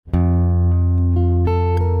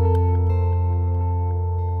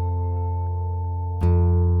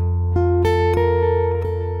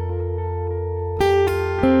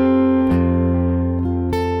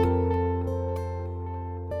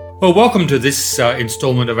Well, welcome to this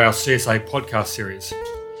instalment of our CSA podcast series.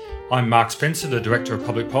 I'm Mark Spencer, the Director of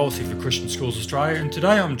Public Policy for Christian Schools Australia, and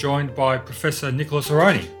today I'm joined by Professor Nicholas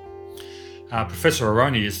Aroney. Professor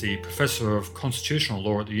Aroney is the Professor of Constitutional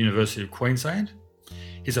Law at the University of Queensland.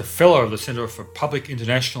 He's a Fellow of the Centre for Public,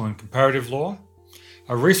 International and Comparative Law,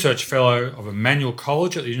 a Research Fellow of Emmanuel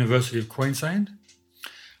College at the University of Queensland,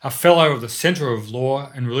 a Fellow of the Centre of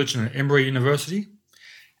Law and Religion at Emory University,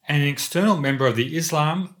 and an external member of the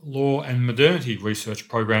Islam, Law and Modernity Research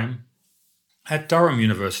Program at Durham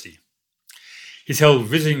University. He's held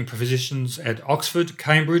visiting positions at Oxford,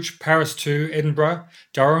 Cambridge, Paris II, Edinburgh,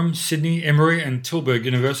 Durham, Sydney, Emory and Tilburg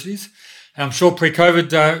universities. And I'm sure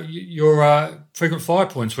pre-COVID your frequent flyer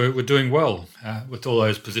points were doing well with all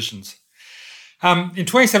those positions. In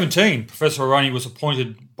 2017, Professor Aroney was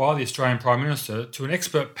appointed by the Australian Prime Minister to an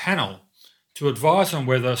expert panel to advise on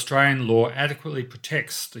whether Australian law adequately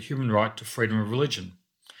protects the human right to freedom of religion.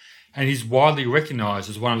 And he's widely recognised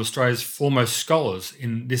as one of Australia's foremost scholars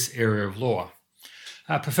in this area of law.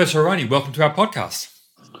 Professor Aroney, welcome to our podcast.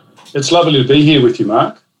 It's lovely to be here with you,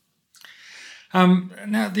 Mark.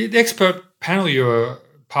 Now, the expert panel you were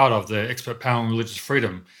part of, the expert panel on religious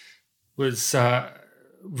freedom, was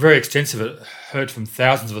very extensive. It heard from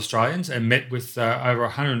thousands of Australians and met with over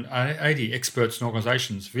 180 experts and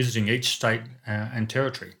organisations visiting each state and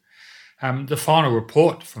territory. The final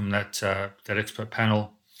report from that expert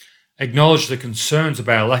panel acknowledged the concerns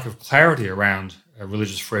about a lack of clarity around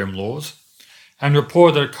religious freedom laws and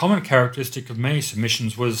reported that a common characteristic of many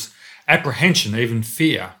submissions was apprehension, even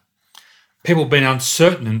fear. People being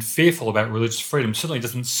uncertain and fearful about religious freedom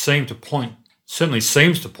certainly seems to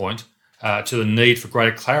point to the need for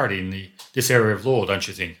greater clarity in this area of law, don't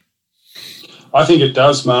you think? I think it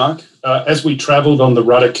does, Mark. As we travelled on the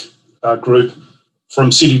Ruddock group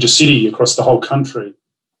from city to city across the whole country,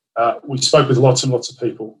 we spoke with lots and lots of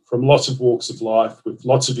people from lots of walks of life, with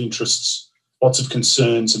lots of interests, lots of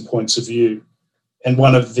concerns and points of view. And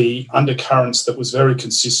one of the undercurrents that was very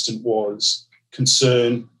consistent was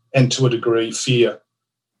concern and, to a degree, fear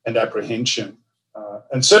and apprehension.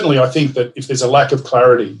 And certainly I think that if there's a lack of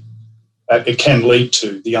clarity, it can lead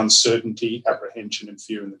to the uncertainty, apprehension and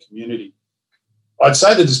fear in the community. I'd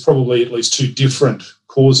say that there's probably at least two different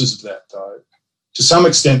causes of that, though. To some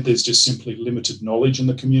extent, there's just simply limited knowledge in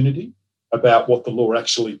the community about what the law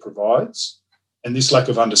actually provides, and this lack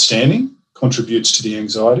of understanding contributes to the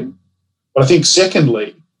anxiety. But I think,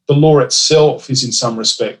 secondly, the law itself is in some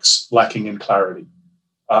respects lacking in clarity.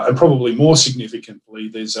 And probably more significantly,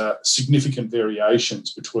 there's significant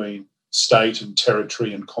variations between state and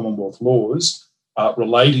territory and Commonwealth laws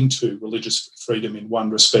relating to religious freedom in one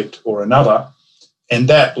respect or another. And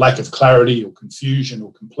that lack of clarity or confusion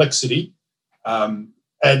or complexity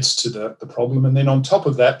adds to the problem. And then on top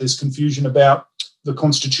of that, there's confusion about the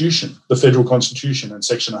Constitution, the federal Constitution and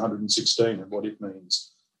Section 116 and what it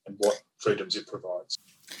means and what freedoms it provides.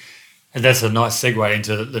 And that's a nice segue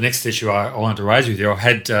into the next issue I wanted to raise with you. I've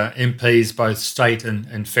had MPs, both state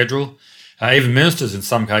and federal, even ministers in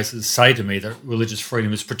some cases, say to me that religious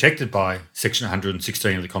freedom is protected by Section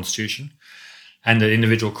 116 of the Constitution and that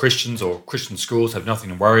individual Christians or Christian schools have nothing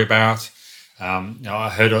to worry about. I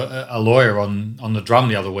heard a lawyer on the drum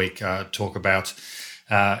the other week talk about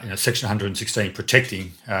Section 116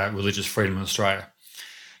 protecting religious freedom in Australia.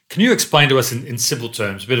 Can you explain to us in simple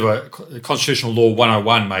terms, a bit of a constitutional law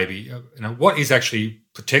 101 maybe, what is actually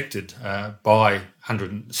protected by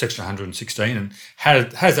Section 116 and how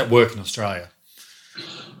does that work in Australia?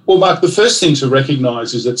 Well, Mark, the first thing to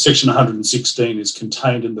recognise is that Section 116 is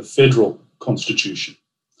contained in the federal constitution.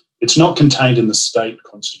 It's not contained in the state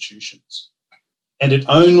constitutions. And it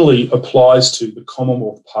only applies to the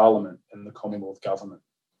Commonwealth Parliament and the Commonwealth Government.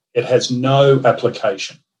 It has no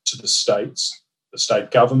application to the states, the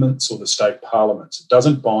state governments or the state parliaments. It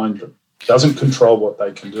doesn't bind them. It doesn't control what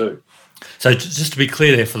they can do. So just to be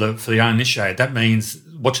clear there for the uninitiated, that means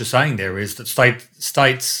what you're saying there is that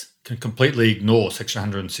states can completely ignore Section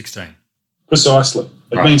 116. Precisely.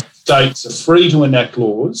 It means states are free to enact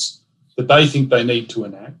laws that they think they need to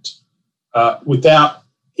enact without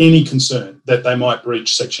any concern that they might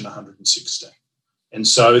breach Section 116. And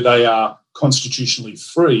so they are constitutionally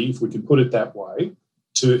free, if we can put it that way,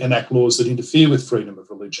 to enact laws that interfere with freedom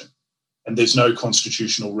of religion. And there's no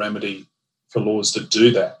constitutional remedy for laws that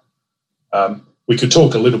do that. We could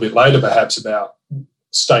talk a little bit later perhaps about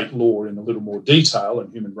state law in a little more detail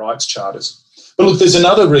and human rights charters. But look, there's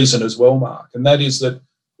another reason as well, Mark, and that is that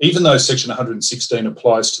even though Section 116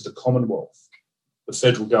 applies to the Commonwealth, the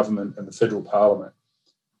federal government and the federal parliament,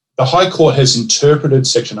 the High Court has interpreted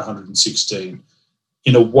Section 116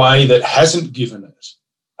 in a way that hasn't given it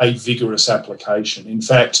a vigorous application. In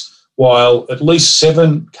fact, while at least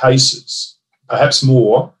 7 cases, perhaps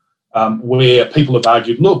more, where people have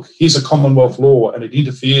argued, look, here's a Commonwealth law and it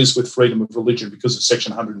interferes with freedom of religion because of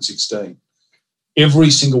Section 116. Every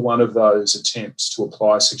single one of those attempts to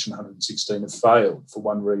apply Section 116 have failed for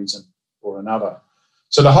one reason or another.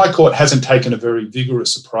 So the High Court hasn't taken a very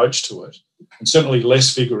vigorous approach to it, and certainly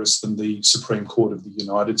less vigorous than the Supreme Court of the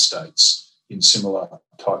United States in similar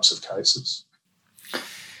types of cases.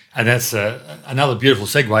 And that's another beautiful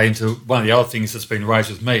segue into one of the other things that's been raised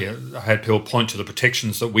with me. I had people point to the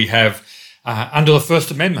protections that we have under the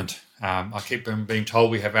First Amendment. I keep being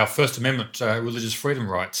told we have our First Amendment religious freedom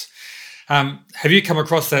rights. Have you come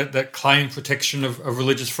across that claim protection of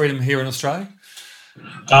religious freedom here in Australia?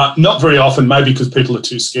 Not very often, maybe because people are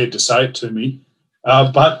too scared to say it to me.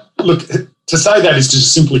 But look, to say that is to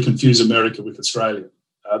just simply confuse America with Australia.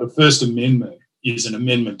 The First Amendment is an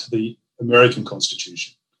amendment to the American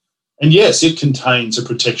Constitution. And yes, it contains a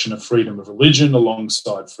protection of freedom of religion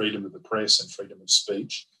alongside freedom of the press and freedom of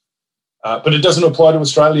speech. But it doesn't apply to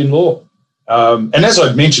Australian law. And as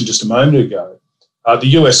I mentioned just a moment ago, the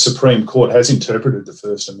US Supreme Court has interpreted the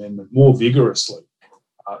First Amendment more vigorously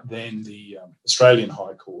than the Australian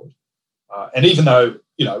High Court. And even though,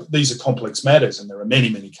 these are complex matters and there are many,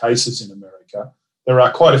 many cases in America, there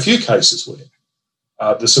are quite a few cases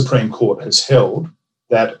where the Supreme Court has held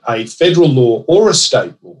that a federal law or a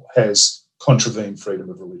state law has contravened freedom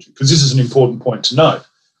of religion. Because this is an important point to note.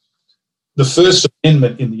 The First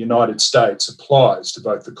Amendment in the United States applies to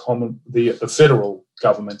both the federal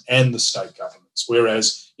government and the state governments,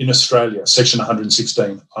 whereas in Australia, Section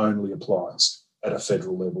 116 only applies at a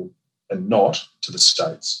federal level and not to the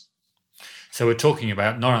states. So we're talking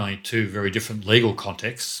about not only two very different legal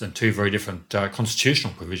contexts and two very different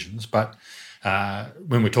constitutional provisions, but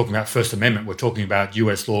when we're talking about First Amendment, we're talking about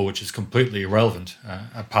US law, which is completely irrelevant,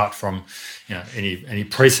 apart from any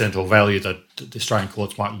precedent or value that the Australian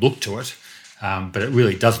courts might look to it, but it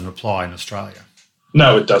really doesn't apply in Australia.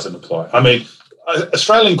 No, it doesn't apply. I mean,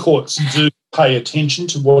 Australian courts do pay attention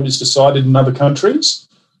to what is decided in other countries,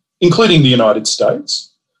 including the United States,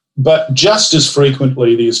 but just as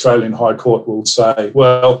frequently the Australian High Court will say,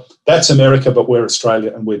 well, that's America, but we're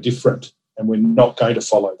Australia and we're different and we're not going to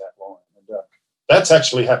follow that. That's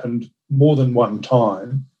actually happened more than one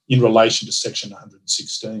time in relation to Section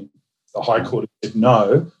 116. The High Court said,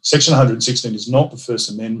 no, Section 116 is not the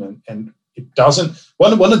First Amendment, and it doesn't.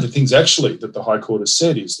 One of the things actually that the High Court has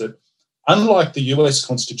said is that unlike the US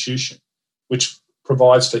Constitution, which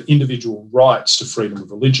provides for individual rights to freedom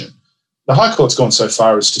of religion, the High Court's gone so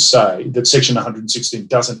far as to say that Section 116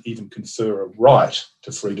 doesn't even confer a right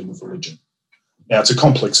to freedom of religion. Now, it's a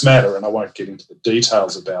complex matter, and I won't get into the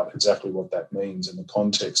details about exactly what that means in the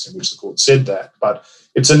context in which the court said that, but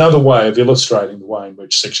it's another way of illustrating the way in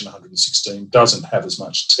which Section 116 doesn't have as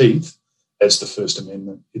much teeth as the First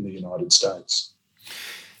Amendment in the United States.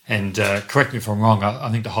 And correct me if I'm wrong,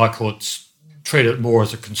 I think the High Courts treat it more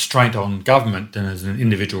as a constraint on government than as an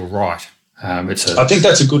individual right. I think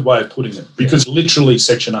that's a good way of putting it, because literally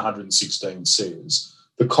Section 116 says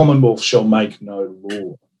the Commonwealth shall make no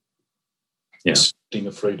law restricting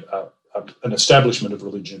an establishment of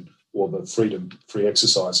religion or the free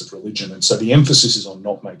exercise of religion. And so the emphasis is on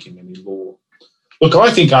not making any law. Look,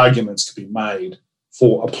 I think arguments could be made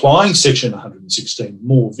for applying Section 116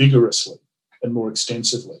 more vigorously and more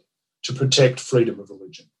extensively to protect freedom of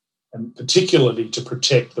religion, and particularly to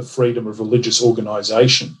protect the freedom of religious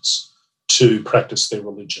organisations to practice their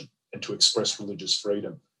religion and to express religious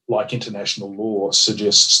freedom, like international law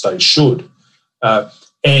suggests they should.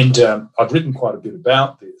 And I've written quite a bit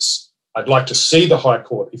about this. I'd like to see the High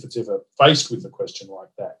Court, if it's ever faced with a question like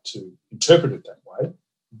that, to interpret it that way.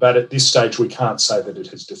 But at this stage, we can't say that it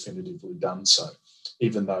has definitively done so,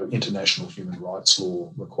 even though international human rights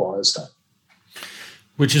law requires that.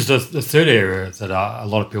 Which is the third area that a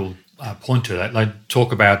lot of people point to. They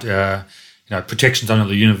talk about protections under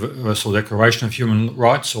the Universal Declaration of Human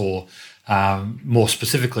Rights, or more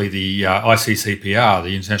specifically the ICCPR,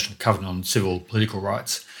 the International Covenant on Civil and Political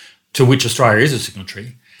Rights, to which Australia is a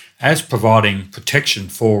signatory, as providing protection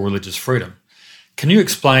for religious freedom. Can you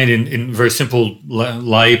explain in very simple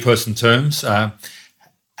layperson terms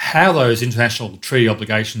how those international treaty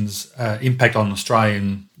obligations impact on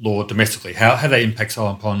Australian law domestically? How they impact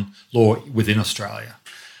upon law within Australia?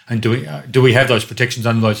 And do we have those protections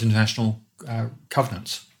under those international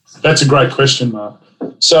covenants? That's a great question, Mark.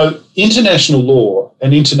 So international law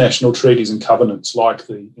and international treaties and covenants, like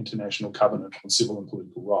the International Covenant on Civil and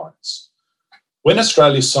Political Rights, when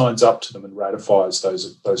Australia signs up to them and ratifies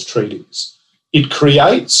those treaties, it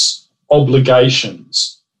creates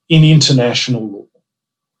obligations in international law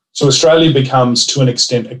So Australia becomes, to an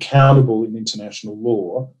extent, accountable in international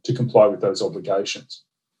law to comply with those obligations.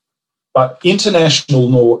 But international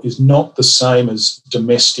law is not the same as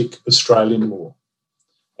domestic Australian law.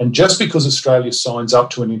 And just because Australia signs up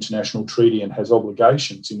to an international treaty and has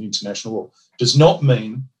obligations in international law does not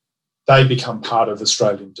mean they become part of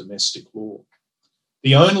Australian domestic law.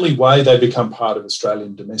 The only way they become part of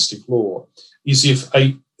Australian domestic law is if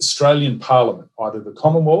an Australian Parliament, either the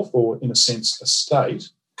Commonwealth or, in a sense, a state,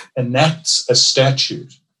 enacts a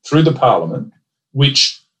statute through the Parliament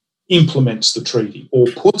which implements the treaty or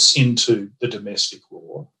puts into the domestic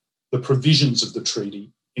law the provisions of the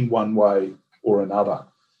treaty in one way or another.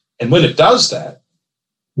 And when it does that,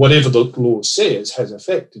 whatever the law says has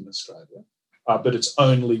effect in Australia, but it's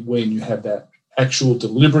only when you have that actual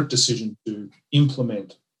deliberate decision to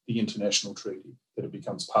implement the international treaty that it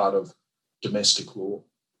becomes part of domestic law.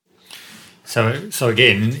 So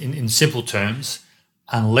again, in simple terms,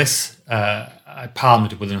 unless a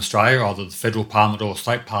parliament within Australia, either the federal parliament or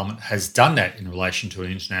state parliament, has done that in relation to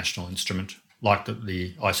an international instrument like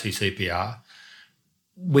the ICCPR,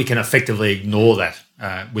 we can effectively ignore that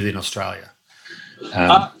within Australia.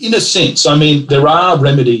 In a sense, I mean, there are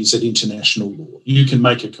remedies at international law. You can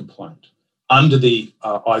make a complaint under the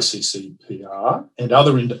ICCPR and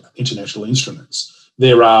other international instruments.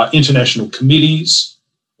 There are international committees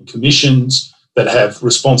and commissions that have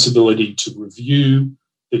responsibility to review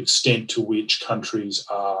the extent to which countries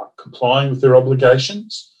are complying with their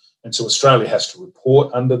obligations. And so Australia has to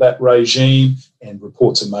report under that regime, and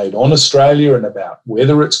reports are made on Australia and about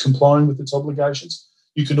whether it's complying with its obligations.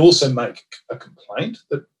 You can also make a complaint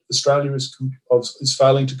that Australia is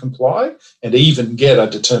failing to comply and even get a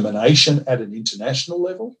determination at an international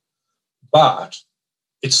level. But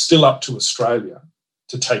it's still up to Australia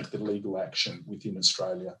to take the legal action within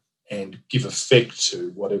Australia and give effect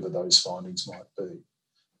to whatever those findings might be.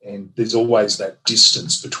 And there's always that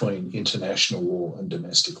distance between international law and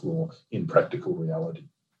domestic law in practical reality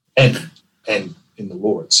and in the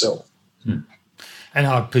law itself. And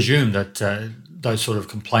I presume that those sort of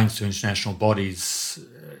complaints to international bodies,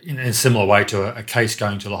 in a similar way to a case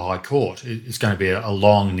going to the High Court, is going to be a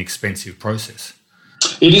long and expensive process.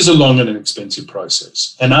 It is a long and an expensive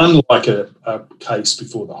process. And unlike a case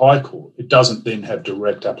before the High Court, it doesn't then have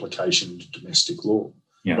direct application to domestic law.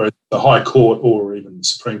 Yeah. Whereas the High Court or even the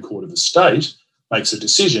Supreme Court of a state makes a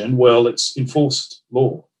decision, well, it's enforced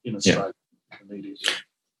law in Australia immediately.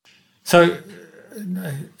 So,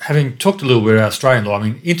 having talked a little bit about Australian law, I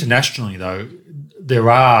mean, internationally, though,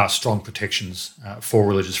 there are strong protections for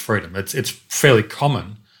religious freedom. It's fairly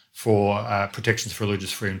common for protections for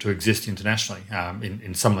religious freedom to exist internationally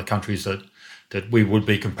in some of the countries that we would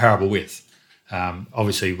be comparable with.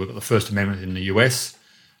 Obviously, we've got the First Amendment in the US.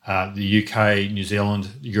 The UK, New Zealand,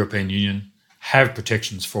 the European Union have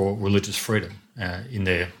protections for religious freedom in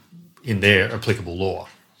their applicable law.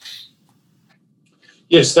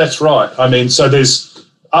 Yes, that's right. I mean, so there's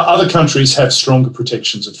other countries have stronger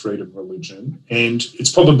protections of freedom of religion, and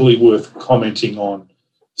it's probably worth commenting on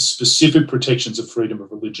the specific protections of freedom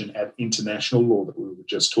of religion at international law that we were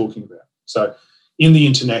just talking about. So in the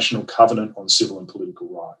International Covenant on Civil and Political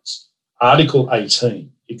Rights, Article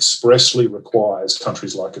 18 expressly requires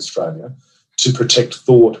countries like Australia to protect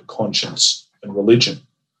thought, conscience and religion.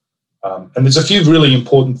 And there's a few really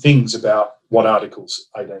important things about what Article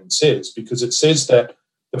 18 says, because it says that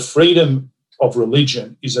the freedom of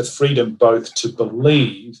religion is a freedom both to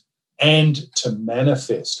believe and to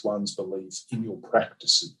manifest one's belief in your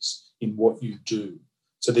practices, in what you do.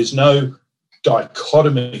 So there's no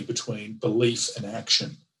dichotomy between belief and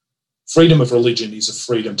action. Freedom of religion is a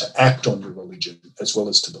freedom to act on your religion as well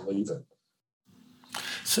as to believe it.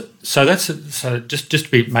 So just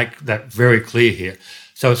to make that very clear here.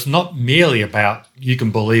 So it's not merely about you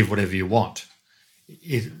can believe whatever you want.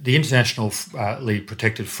 The internationally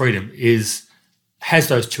protected freedom has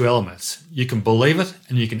those two elements. You can believe it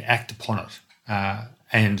and you can act upon it,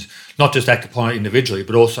 and not just act upon it individually,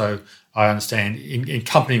 but also, I understand, in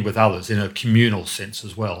company with others in a communal sense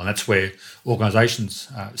as well. And that's where organisations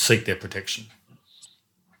seek their protection.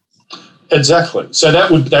 Exactly. So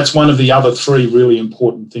that's one of the other three really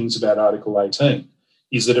important things about Article 18,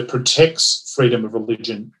 is that it protects freedom of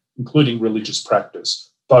religion, including religious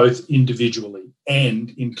practice, both individually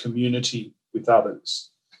and in community with others.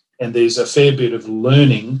 And there's a fair bit of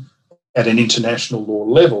learning at an international law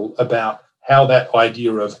level about how that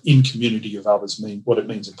idea of in community of others what it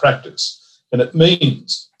means in practice. And it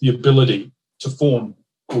means the ability to form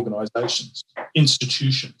organisations,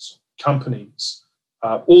 institutions, companies,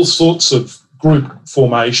 all sorts of group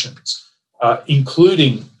formations,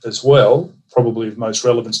 including as well, probably of most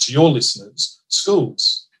relevance to your listeners,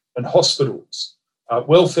 schools. and hospitals,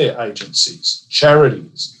 welfare agencies,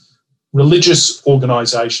 charities, religious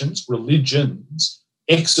organisations, religions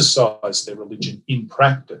exercise their religion in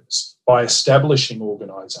practice by establishing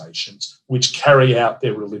organisations which carry out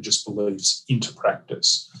their religious beliefs into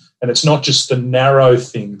practice. And it's not just the narrow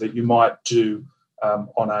thing that you might do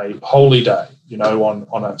on a holy day,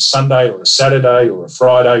 on a Sunday or a Saturday or a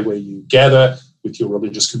Friday where you gather with your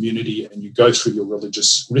religious community and you go through your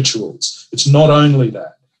religious rituals. It's not only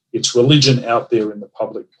that. It's religion out there in the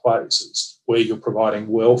public places where you're providing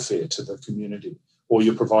welfare to the community, or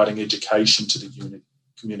you're providing education to the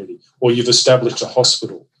community, or you've established a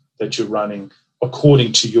hospital that you're running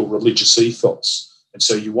according to your religious ethos. And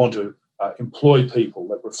so you want to employ people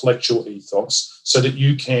that reflect your ethos so that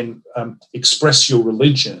you can express your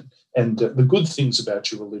religion and the good things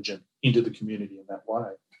about your religion into the community in that way.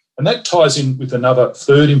 And that ties in with another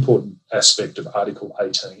third important aspect of Article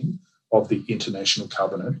 18 of the International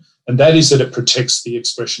Covenant, and that is that it protects the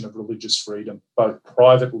expression of religious freedom both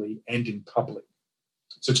privately and in public.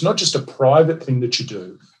 So it's not just a private thing that you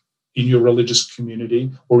do in your religious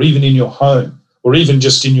community or even in your home or even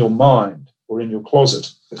just in your mind or in your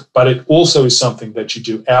closet, but it also is something that you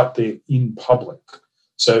do out there in public.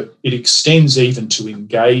 So it extends even to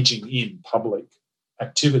engaging in public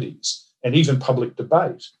activities and even public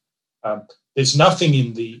debate. There's nothing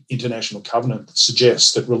in the International Covenant that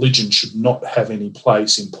suggests that religion should not have any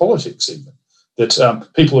place in politics even, that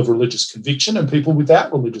people of religious conviction and people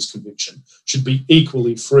without religious conviction should be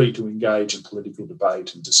equally free to engage in political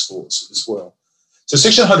debate and discourse as well. So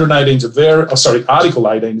Section 118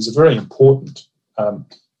 Article 18 is a very important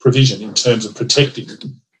provision in terms of protecting.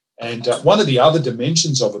 And one of the other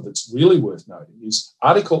dimensions of it that's really worth noting is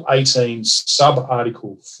Article 18's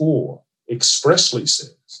sub-article 4 expressly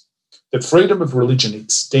says that freedom of religion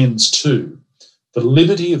extends to the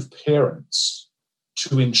liberty of parents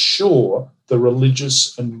to ensure the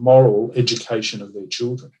religious and moral education of their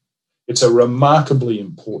children. It's a remarkably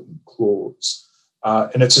important clause.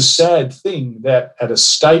 And it's a sad thing that at a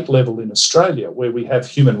state level in Australia, where we have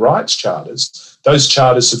human rights charters, those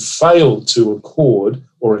charters have failed to accord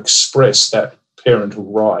or express that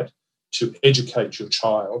parental right to educate your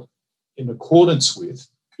child in accordance with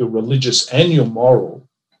your religious and your moral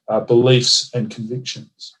beliefs and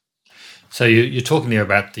convictions. So you're talking there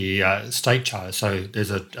about the state charter. So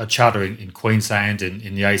there's a charter in Queensland,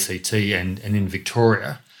 in the ACT and in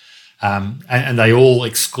Victoria, and they all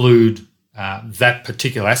exclude that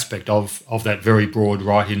particular aspect of that very broad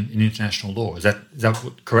right in international law. Is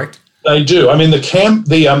that correct? They do. I mean,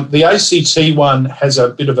 the ACT one has a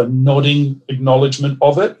bit of a nodding acknowledgement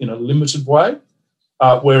of it in a limited way,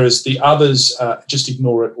 whereas the others just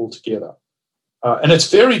ignore it altogether. And it's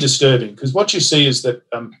very disturbing because what you see is that,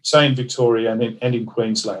 say in Victoria and in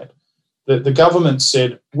Queensland, the government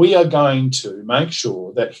said, we are going to make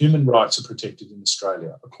sure that human rights are protected in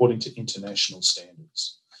Australia according to international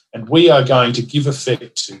standards. And we are going to give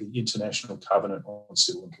effect to the International Covenant on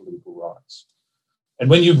Civil and Political Rights. And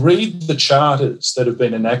when you read the charters that have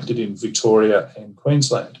been enacted in Victoria and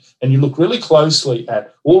Queensland, and you look really closely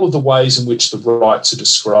at all of the ways in which the rights are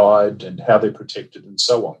described and how they're protected and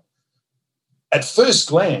so on, at first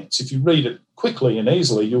glance, if you read it quickly and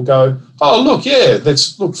easily, you'll go, oh, look, yeah,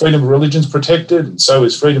 freedom of religion's protected, and so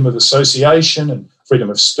is freedom of association and freedom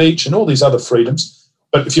of speech and all these other freedoms.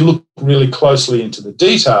 But if you look really closely into the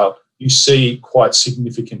detail, you see quite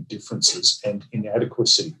significant differences and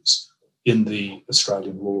inadequacies in the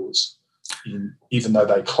Australian laws, even though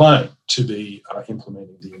they claim to be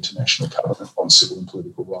implementing the International Covenant on Civil and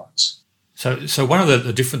Political Rights. So one of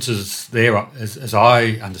the differences there, as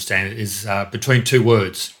I understand it, is between two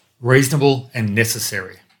words, reasonable and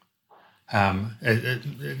necessary. And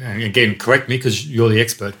again, correct me because you're the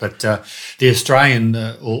expert, but the Australian,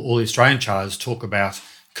 all the Australian charters talk about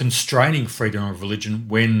constraining freedom of religion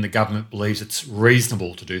when the government believes it's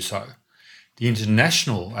reasonable to do so. The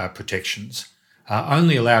international protections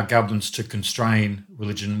only allow governments to constrain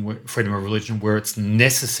freedom of religion where it's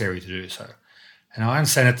necessary to do so. And I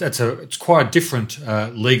understand it's quite a different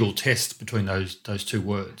legal test between those two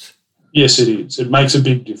words. Yes, it is. It makes a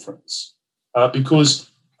big difference because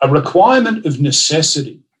a requirement of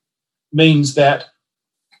necessity means that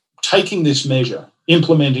taking this measure,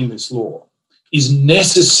 implementing this law, is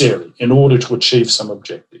necessary in order to achieve some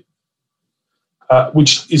objective,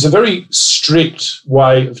 which is a very strict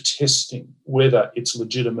way of testing whether it's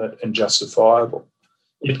legitimate and justifiable.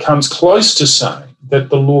 It comes close to saying that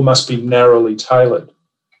the law must be narrowly tailored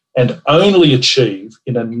and only achieve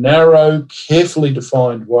in a narrow, carefully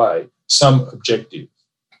defined way some objective.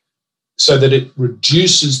 so that it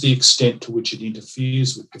reduces the extent to which it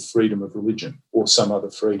interferes with the freedom of religion or some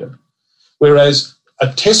other freedom. Whereas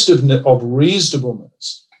a test of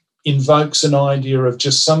reasonableness invokes an idea of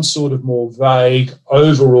just some sort of more vague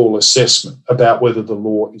overall assessment about whether the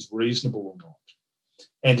law is reasonable or not.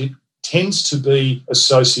 And it tends to be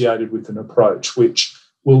associated with an approach which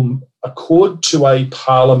will accord to a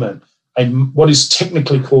parliament what is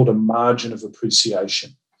technically called a margin of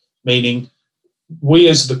appreciation, meaning we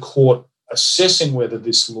as the court assessing whether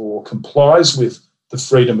this law complies with the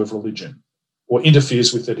freedom of religion or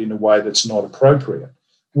interferes with it in a way that's not appropriate,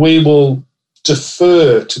 we will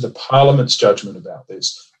defer to the parliament's judgment about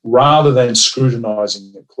this rather than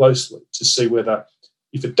scrutinising it closely to see whether,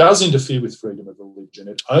 if it does interfere with freedom of religion,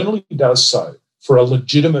 it only does so for a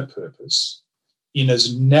legitimate purpose in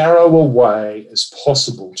as narrow a way as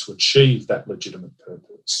possible to achieve that legitimate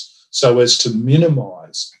purpose, so as to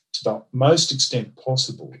minimise to the most extent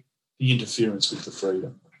possible the interference with the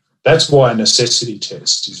freedom. That's why a necessity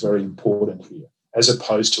test is very important here, as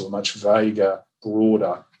opposed to a much vaguer,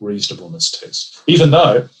 broader reasonableness test. Even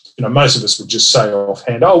though, most of us would just say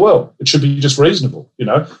offhand, oh, well, it should be just reasonable.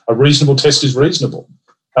 A reasonable test is reasonable.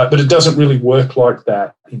 But it doesn't really work like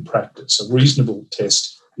that in practice. A reasonable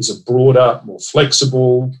test is a broader, more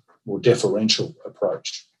flexible, more deferential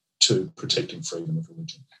approach to protecting freedom of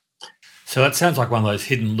religion. So that sounds like one of those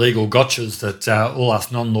hidden legal gotchas that all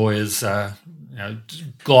us non-lawyers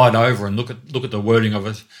glide over and look at the wording of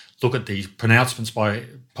it, look at the pronouncements by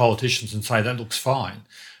politicians and say that looks fine.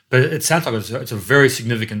 But it sounds like it's a very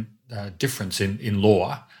significant difference in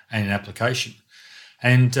law and in application.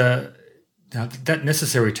 And now that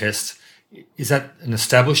necessary test, is that an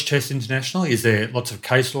established test internationally? Is there lots of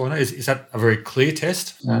case law in that? Is that a very clear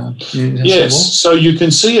test? Yes, law? So you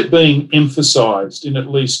can see it being emphasised in at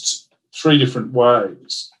least 3 different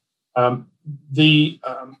ways. The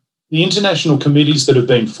international committees that have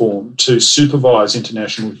been formed to supervise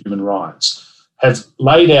international human rights have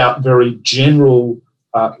laid out very general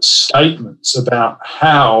statements about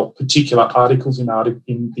how particular articles in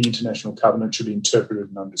the International Covenant should be interpreted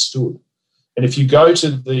and understood. And if you go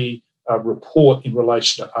to the report in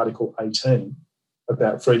relation to Article 18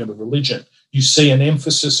 about freedom of religion, you see an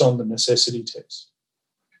emphasis on the necessity test.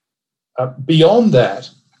 Beyond that,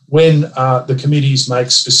 when the committees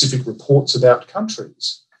make specific reports about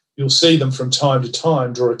countries, you'll see them from time to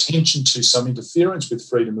time draw attention to some interference with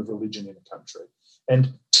freedom of religion in a country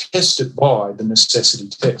and test it by the necessity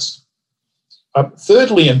test.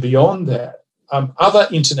 Thirdly, and beyond that, other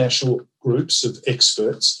international groups of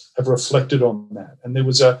experts have reflected on that. And there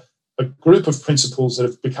was a group of principles that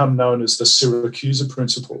have become known as the Syracuse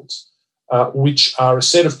Principles, which are a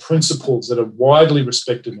set of principles that are widely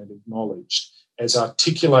respected and acknowledged as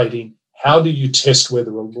articulating how do you test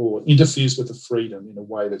whether a law interferes with a freedom in a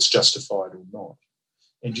way that's justified or not.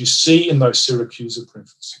 And you see in those Syracuse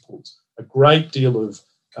Principles a great deal of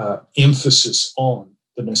emphasis on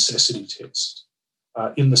the necessity test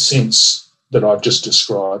in the sense that I've just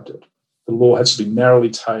described it. The law has to be narrowly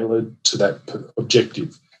tailored to that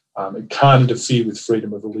objective. It can't interfere with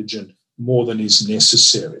freedom of religion more than is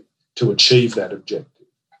necessary to achieve that objective.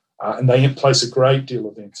 And they place a great deal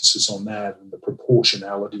of emphasis on that and the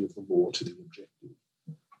proportionality of the law to the objective.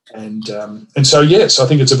 And so, yes, I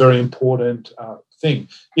think it's a very important thing.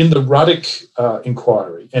 In the Ruddock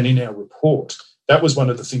inquiry and in our report, that was one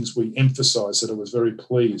of the things we emphasised that I was very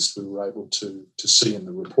pleased we were able to see in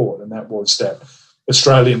the report, and that was that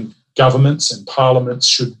Australian governments and parliaments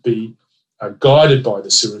should be guided by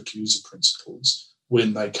the Syracuse Principles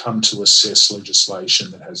when they come to assess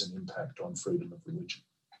legislation that has an impact on freedom of religion.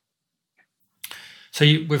 So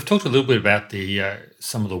we've talked a little bit about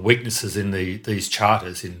some of the weaknesses in these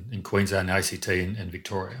charters in Queensland, ACT and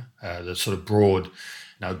Victoria, the sort of broad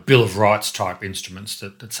Bill of Rights type instruments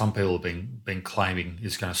that some people have been claiming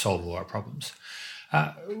is going to solve all our problems.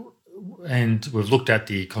 And we've looked at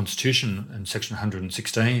the Constitution and Section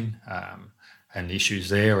 116 and the issues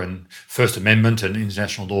there, and First Amendment and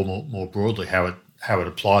international law more broadly, how it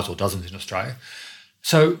applies or doesn't in Australia.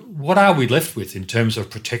 So what are we left with in terms of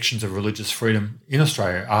protections of religious freedom in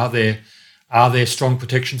Australia? Are there strong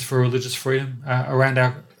protections for religious freedom around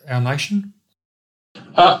our nation?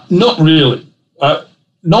 Not really.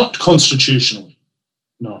 Not constitutionally,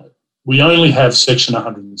 no. We only have Section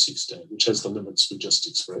 116, which has the limits we just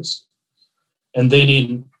expressed. And then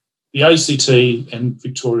in the ACT and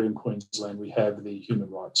Victoria and Queensland, we have the human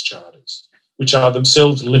rights charters, which are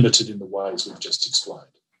themselves limited in the ways we've just explained.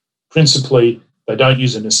 Principally, they don't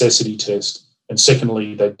use a necessity test, and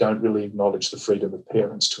secondly, they don't really acknowledge the freedom of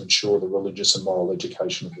parents to ensure the religious and moral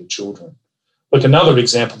education of their children. Look, another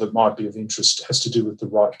example that might be of interest has to do with the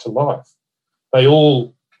right to life. They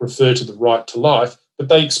all refer to the right to life, but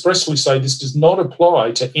they expressly say this does not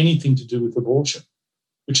apply to anything to do with abortion,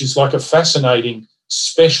 which is like a fascinating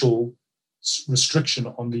special restriction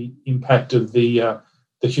on the impact of the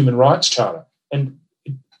Human Rights Charter. And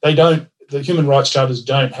the Human Rights Charters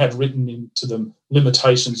don't have written into them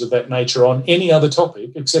limitations of that nature on any other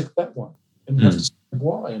topic except that one. And you have to say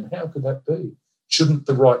why and how could that be? Shouldn't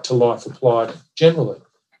the right to life apply generally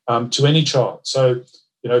to any child? So,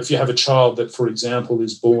 if you have a child that, for example,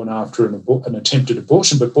 is born after an attempted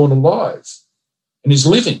abortion but born alive and is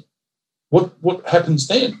living, what happens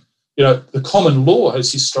then? The common law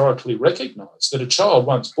has historically recognised that a child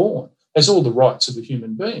once born has all the rights of a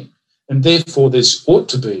human being, and therefore there ought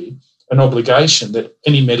to be an obligation that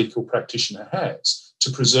any medical practitioner has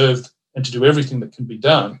to preserve and to do everything that can be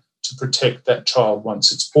done to protect that child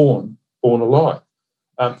once it's born alive.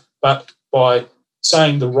 But by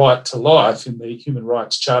saying the right to life in the Human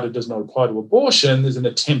Rights Charter does not apply to abortion, there's an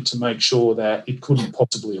attempt to make sure that it couldn't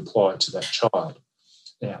possibly apply to that child.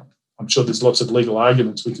 Now, I'm sure there's lots of legal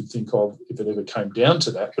arguments we could think of if it ever came down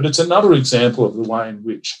to that, but it's another example of the way in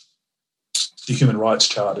which the Human Rights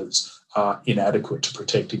Charters are inadequate to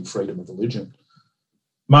protecting freedom of religion.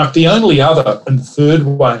 Mark, the only other and third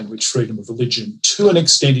way in which freedom of religion to an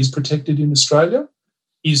extent is protected in Australia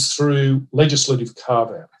is through legislative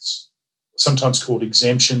carve-outs, sometimes called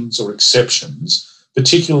exemptions or exceptions,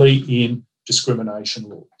 particularly in discrimination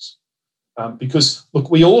laws. Because, look,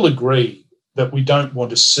 we all agree that we don't want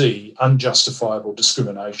to see unjustifiable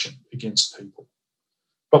discrimination against people.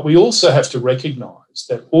 But we also have to recognise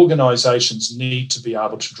that organisations need to be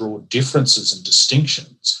able to draw differences and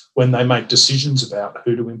distinctions when they make decisions about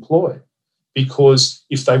who to employ. Because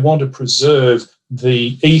if they want to preserve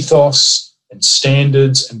the ethos and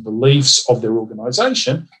standards and beliefs of their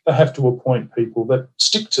organisation, they have to appoint people that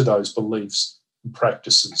stick to those beliefs and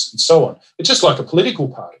practices and so on. It's just like a political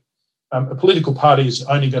party. A political party is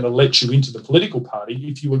only going to let you into the political party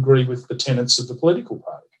if you agree with the tenets of the political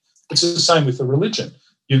party. It's the same with the religion.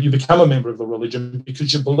 You become a member of the religion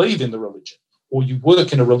because you believe in the religion, or you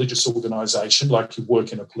work in a religious organisation like you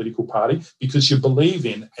work in a political party because you believe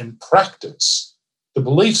in and practice the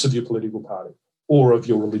beliefs of your political party or of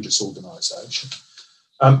your religious organisation.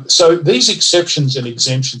 So these exceptions and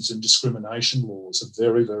exemptions and discrimination laws are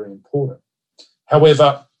very, very important.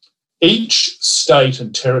 However, each state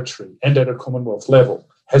and territory and at a Commonwealth level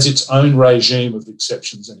has its own regime of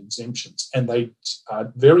exceptions and exemptions, and they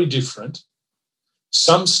are very different.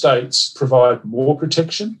 Some states provide more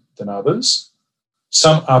protection than others.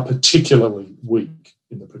 Some are particularly weak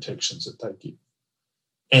in the protections that they give.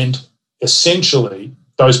 And essentially,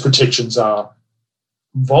 those protections are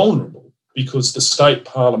vulnerable because the state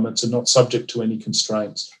parliaments are not subject to any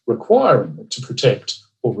constraints requiring them to protect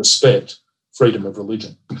or respect freedom of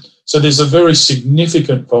religion. So there's a very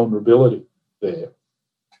significant vulnerability there.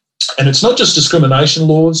 And it's not just discrimination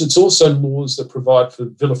laws, it's also laws that provide for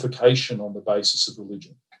vilification on the basis of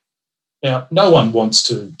religion. Now, no one wants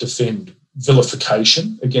to defend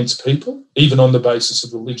vilification against people, even on the basis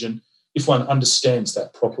of religion, if one understands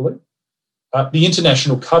that properly. The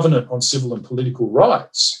International Covenant on Civil and Political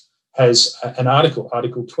Rights has an article,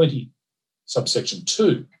 Article 20, subsection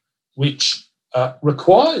 2, which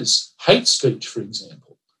requires hate speech, for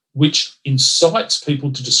example, which incites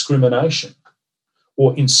people to discrimination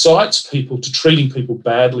or incites people to treating people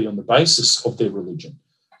badly on the basis of their religion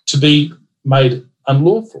to be made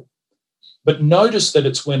unlawful. But notice that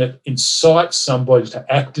it's when it incites somebody to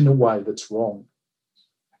act in a way that's wrong.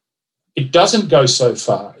 It doesn't go so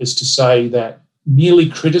far as to say that merely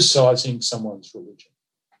criticising someone's religion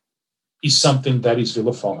is something that is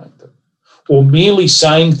vilifying them, or merely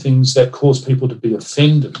saying things that cause people to be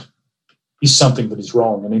offended is something that is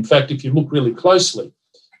wrong. And in fact, if you look really closely,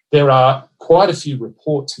 there are quite a few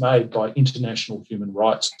reports made by international human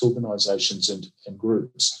rights organisations and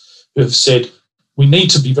groups who have said we need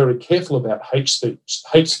to be very careful about hate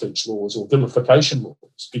speech laws or vilification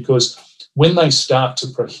laws, because when they start to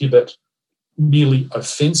prohibit merely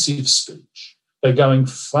offensive speech, they're going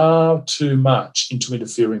far too much into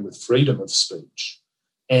interfering with freedom of speech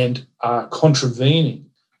and are contravening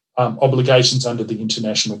obligations under the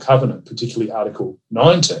International Covenant, particularly Article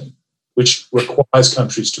 19, which requires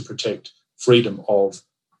countries to protect freedom of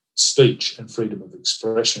speech and freedom of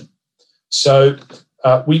expression. So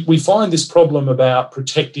we find this problem about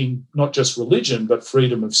protecting not just religion, but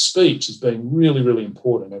freedom of speech as being really, really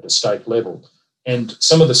important at a state level. And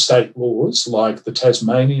some of the state laws, like the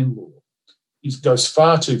Tasmanian law, goes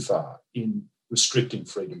far too far in restricting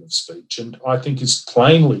freedom of speech, and I think is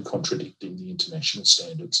plainly contradicting the international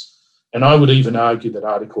standards. And I would even argue that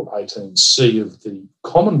Article 18C of the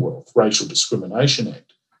Commonwealth Racial Discrimination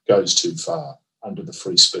Act goes too far under the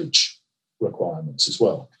free speech requirements as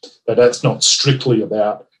well. But that's not strictly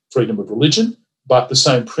about freedom of religion, but the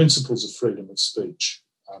same principles of freedom of speech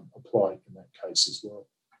apply in that case as well.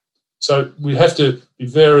 So we have to be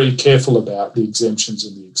very careful about the exemptions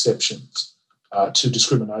and the exceptions to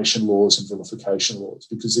discrimination laws and vilification laws,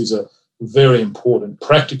 because these are very important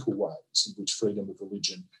practical ways in which freedom of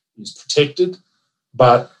religion is protected,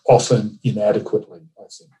 but often inadequately, I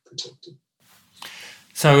think, protected.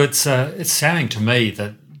 So it's sounding to me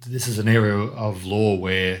that this is an area of law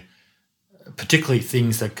where particularly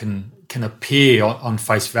things that can appear on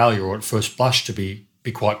face value or at first blush to be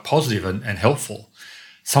quite positive and helpful,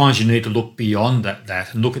 sometimes you need to look beyond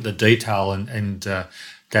that and look at the detail and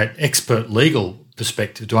that expert legal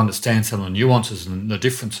perspective to understand some of the nuances and the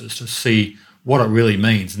differences to see what it really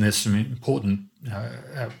means. And there's some important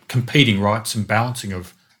competing rights and balancing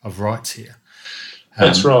of rights here.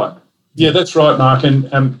 That's right. Yeah, that's right, Mark.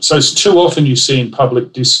 And so too often you see in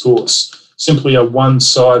public discourse simply a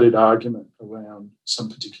one-sided argument around some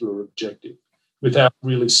particular objective without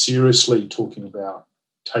really seriously talking about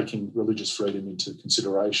taking religious freedom into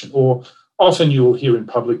consideration. Or often you will hear in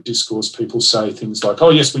public discourse people say things like, oh,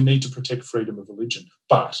 yes, we need to protect freedom of religion,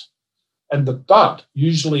 but. And the but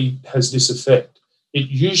usually has this effect. It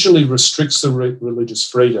usually restricts the religious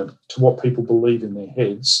freedom to what people believe in their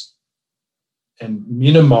heads and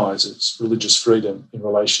minimises religious freedom in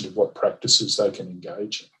relation to what practices they can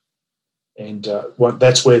engage in. And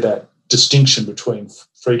that's where that distinction between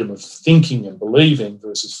freedom of thinking and believing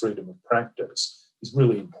versus freedom of practice is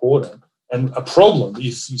really important, and a problem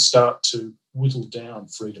if you start to whittle down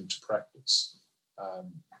freedom to practice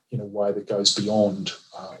in a way that goes beyond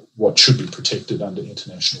what should be protected under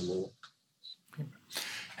international law.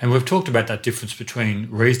 And we've talked about that difference between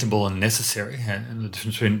reasonable and necessary and the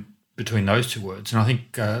difference between those two words. And I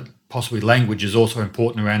think possibly language is also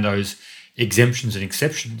important around those exemptions and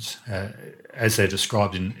exceptions as they're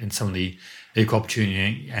described in some of the equal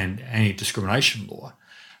opportunity and anti-discrimination law.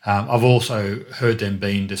 I've also heard them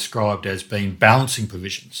being described as being balancing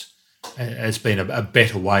provisions, as being a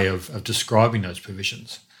better way of describing those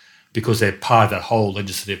provisions, because they're part of that whole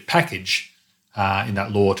legislative package in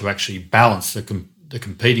that law to actually balance the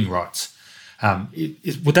competing rights.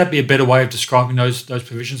 Would that be a better way of describing those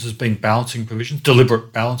provisions as being balancing provisions,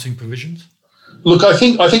 deliberate balancing provisions? Look, I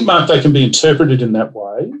think, Mark, they can be interpreted in that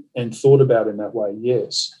way and thought about in that way,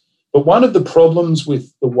 yes. But one of the problems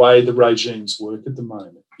with the way the regimes work at the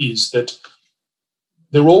moment is that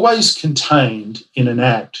they're always contained in an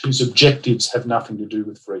act whose objectives have nothing to do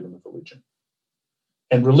with freedom of religion.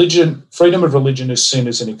 And freedom of religion is seen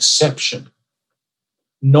as an exception,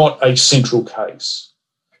 not a central case,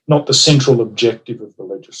 not the central objective of the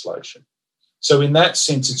legislation. So in that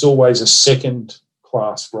sense, it's always a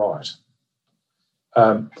second-class right.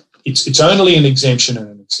 It's only an exemption and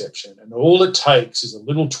an exception, and all it takes is a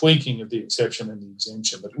little tweaking of the exception and the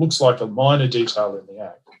exemption that looks like a minor detail in the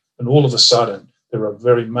Act, and all of a sudden there are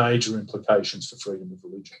very major implications for freedom of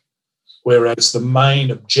religion. Whereas the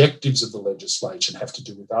main objectives of the legislation have to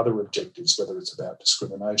do with other objectives, whether it's about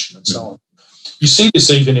discrimination and so on. You see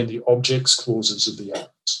this even in the objects clauses of the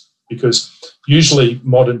Act, because usually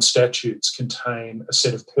modern statutes contain a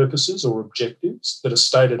set of purposes or objectives that are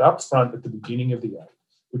stated up front at the beginning of the Act,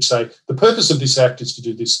 which say the purpose of this Act is to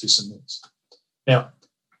do this, this and this. Now,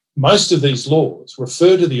 most of these laws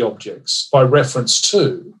refer to the objects by reference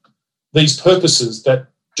to these purposes that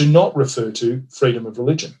do not refer to freedom of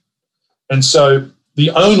religion. And so the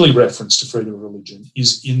only reference to freedom of religion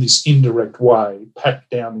is in this indirect way, packed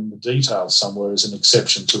down in the details somewhere as an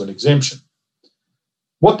exception to an exemption.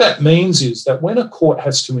 What that means is that when a court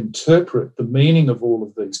has to interpret the meaning of all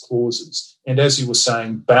of these clauses and, as you were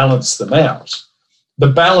saying, balance them out, the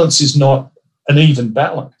balance is not an even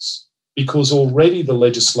balance because already the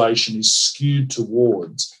legislation is skewed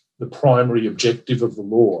towards the primary objective of the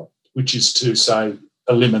law, which is to, say,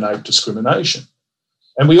 eliminate discrimination.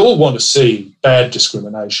 And we all want to see bad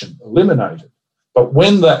discrimination eliminated. But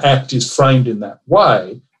when the Act is framed in that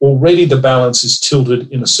way, already the balance is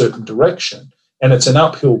tilted in a certain direction. And it's an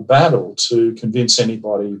uphill battle to convince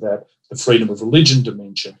anybody that the freedom of religion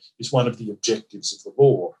dimension is one of the objectives of the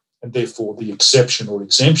law, and therefore the exception or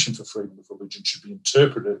exemption for freedom of religion should be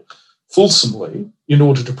interpreted fulsomely in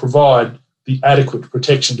order to provide the adequate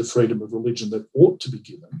protection to freedom of religion that ought to be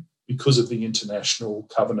given because of the International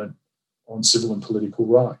Covenant on Civil and Political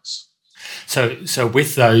Rights. So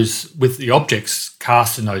with the objects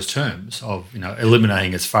cast in those terms of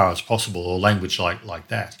eliminating as far as possible or language like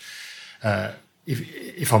that,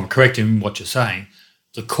 if I'm correct in what you're saying,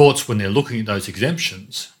 the courts, when they're looking at those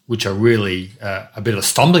exemptions, which are really a bit of a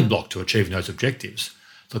stumbling block to achieving those objectives,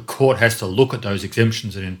 the court has to look at those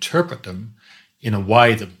exemptions and interpret them in a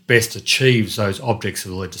way that best achieves those objects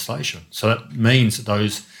of the legislation. So that means that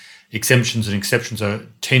those exemptions and exceptions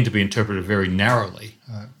tend to be interpreted very narrowly,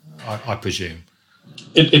 I presume.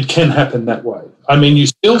 It can happen that way. I mean, you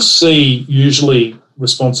still see usually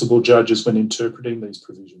responsible judges, when interpreting these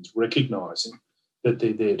provisions, recognising that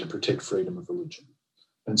they're there to protect freedom of religion.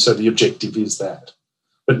 And so the objective is that.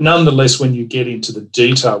 But nonetheless, when you get into the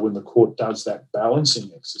detail, when the court does that balancing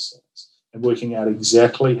exercise and working out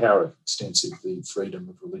exactly how extensive the freedom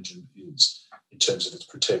of religion is in terms of its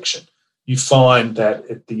protection, you find that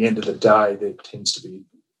at the end of the day,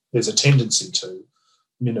 there's a tendency to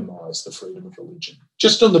minimise the freedom of religion.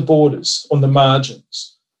 Just on the borders, on the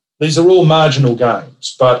margins. These are all marginal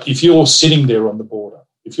gains, but if you're sitting there on the border,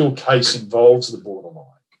 if your case involves the borderline,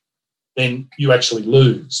 then you actually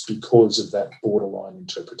lose because of that borderline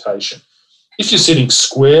interpretation. If you're sitting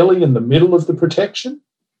squarely in the middle of the protection,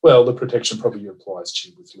 well, the protection probably applies to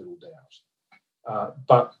you with little doubt.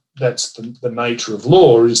 But that's the nature of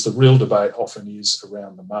law, is the real debate often is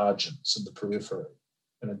around the margins and the periphery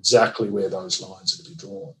and exactly where those lines are to be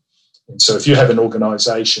drawn. And so if you have an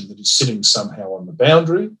organisation that is sitting somehow on the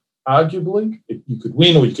boundary, arguably, you could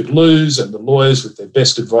win or you could lose, and the lawyers with their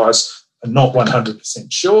best advice are not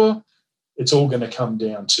 100% sure, it's all going to come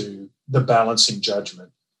down to the balancing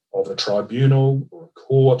judgment of a tribunal or a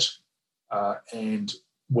court, and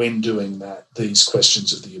when doing that, these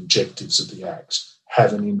questions of the objectives of the Act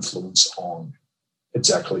have an influence on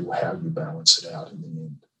exactly how you balance it out in the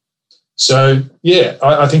end. So, yeah,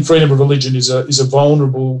 I think freedom of religion is a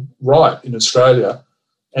vulnerable right in Australia,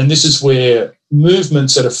 and this is where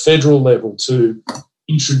movements at a federal level to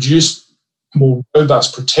introduce more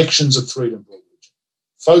robust protections of freedom of religion,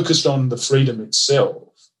 focused on the freedom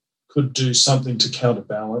itself, could do something to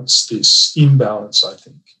counterbalance this imbalance, I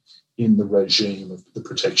think, in the regime of the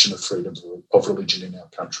protection of freedom of religion in our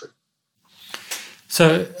country.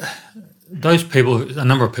 So those people, a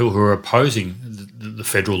number of people who are opposing the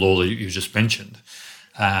federal law that you just mentioned,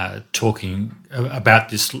 talking about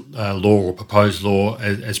this law or proposed law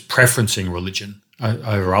as preferencing religion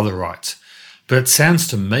over other rights. But it sounds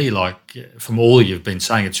to me like, from all you've been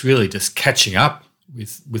saying, it's really just catching up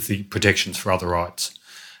with the protections for other rights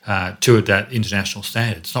to that international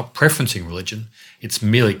standard. It's not preferencing religion, it's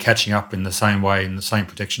merely catching up in the same way, in the same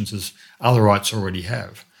protections as other rights already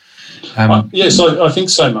have. Yes, I think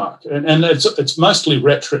so, Mark. And it's mostly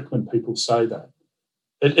rhetoric when people say that.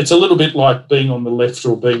 It's a little bit like being on the left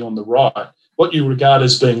or being on the right. What you regard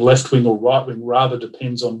as being left-wing or right-wing rather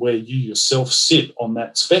depends on where you yourself sit on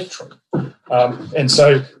that spectrum. And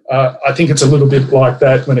so I think it's a little bit like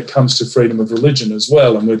that when it comes to freedom of religion as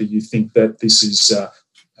well, and whether you think that this is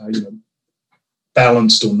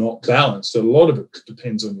balanced or not balanced. A lot of it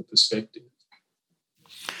depends on your perspective.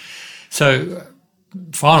 So,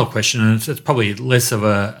 final question, and it's probably less of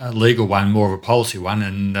a legal one, more of a policy one,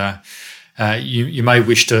 and you may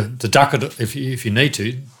wish to duck it if you need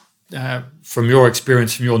to. From your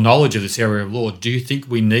experience, from your knowledge of this area of law, do you think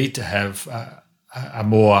we need to have a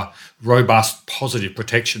more robust, positive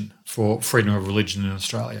protection for freedom of religion in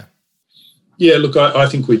Australia? Yeah, look, I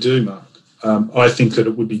think we do, Mark. I think that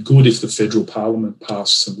it would be good if the federal parliament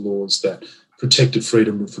passed some laws that protected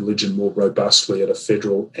freedom of religion more robustly at a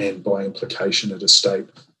federal and, by implication, at a state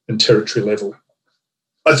and territory level.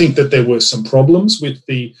 I think that there were some problems with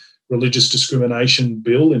the Religious Discrimination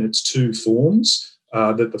Bill in its two forms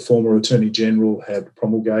that the former Attorney-General had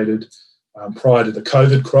promulgated prior to the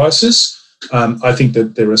COVID crisis. I think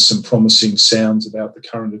that there are some promising sounds about the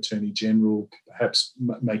current Attorney-General perhaps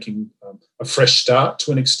making a fresh start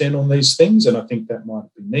to an extent on these things, and I think that might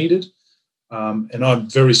be needed. And I'm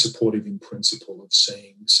very supportive in principle of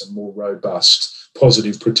seeing some more robust,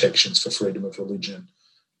 positive protections for freedom of religion,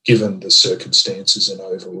 given the circumstances and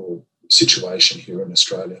overall situation here in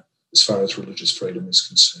Australia as far as religious freedom is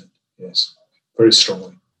concerned. Yes, very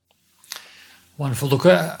strongly. Wonderful. Look,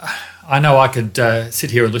 I know I could sit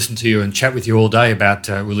here and listen to you and chat with you all day about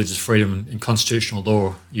religious freedom and constitutional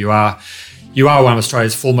law. You are one of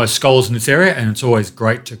Australia's foremost scholars in this area, and it's always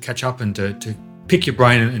great to catch up and to pick your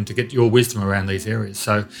brain and to get your wisdom around these areas.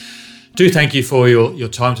 So do thank you for your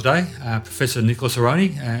time today, Professor Nicholas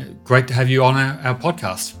Aroney. Great to have you on our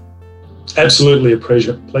podcast. Absolutely a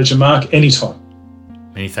pleasure, Mark. Anytime.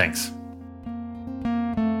 Many thanks.